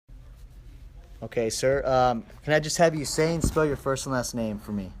Okay, sir. Can I just have you say and spell your first and last name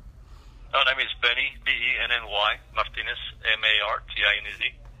for me? My name is Benny, Benny, Martinez,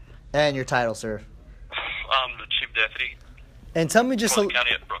 Martinez. And your title, sir. I'm the chief deputy And tell me just for the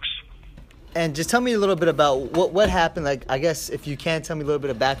county of Brooks. and just tell me a little bit about what happened. Like, I guess if you can tell me a little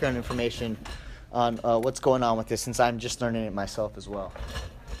bit of background information on what's going on with this, since I'm just learning it myself as well.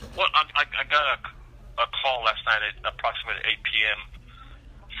 Well, I got a call last night at approximately 8 p.m.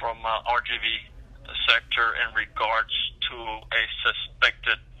 from RGV sector in regards to a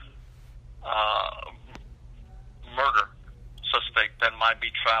suspected murder suspect that might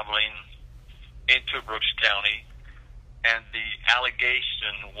be traveling into Brooks County, and the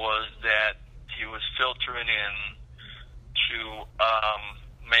allegation was that he was filtering in to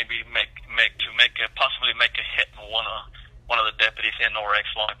possibly make a hit on one of the deputies and or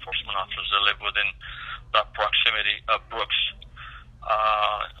ex-law enforcement officers that live within the proximity of Brooks.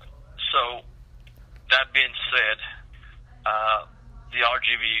 So that being said, the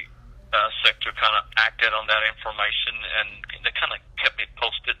RGV sector kind of acted on that information, and they kind of kept me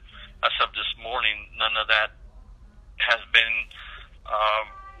posted. As of this morning, none of that has been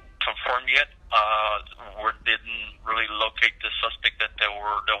confirmed yet. We didn't really locate the suspect that they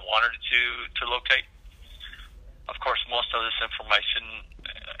wanted to locate. Of course, most of this information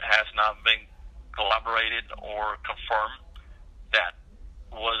has not been collaborated or confirmed that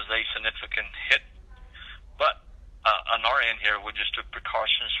was a significant hit. But on our end here, we just took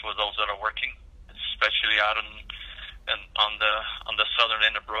precautions for those that are working, especially out on the southern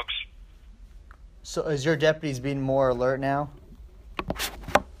end of Brooks. So is your deputies being more alert now?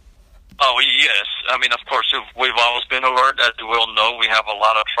 Oh, yes. I mean, of course, we've always been alert. As you well know, we have a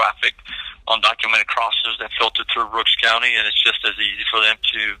lot of traffic undocumented crossers that filter through Brooks County, and it's just as easy for them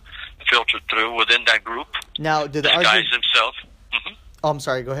to filter through within that group. Now, do the disguise themselves? Mm-hmm. Oh, I'm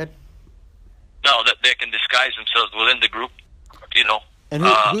sorry. Go ahead. No, that they can disguise themselves within the group. And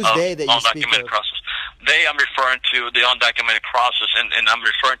who's they that you speak of? Undocumented crossers. They, I'm referring to the undocumented crossers, and I'm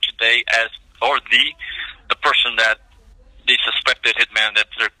referring to they as the person that the suspected hitman that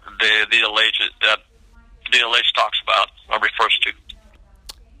the alleged talks about or refers to.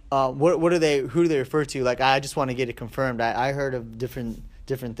 Who do they refer to? Like, I just want to get it confirmed. I heard of different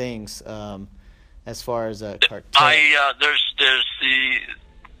things as far as cartel. There's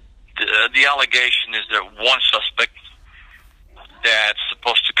the allegation is that one suspect that's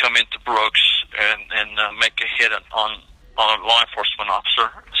supposed to come into Brooks and make a hit on a law enforcement officer,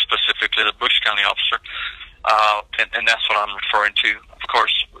 specifically the Brooks County officer, and that's what I'm referring to. Of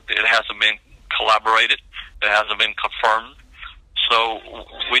course, it hasn't been collaborated. It hasn't been confirmed. So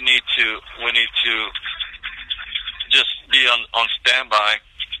we need to just be on standby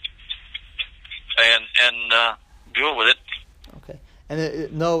and deal with it. Okay.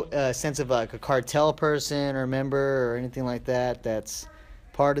 And no sense of like a cartel person or member or anything like that that's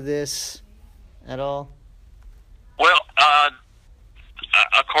part of this at all? Well,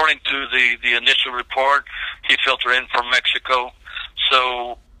 according to the initial report, he filtered in from Mexico.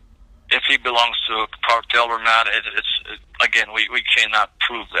 So if he belongs to a cartel or not, again, we cannot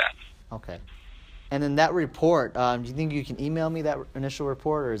prove that. Okay. And then that report, do you think you can email me that initial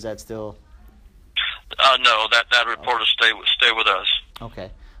report, or is that still? No, that report will stay with us.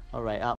 Okay. All right.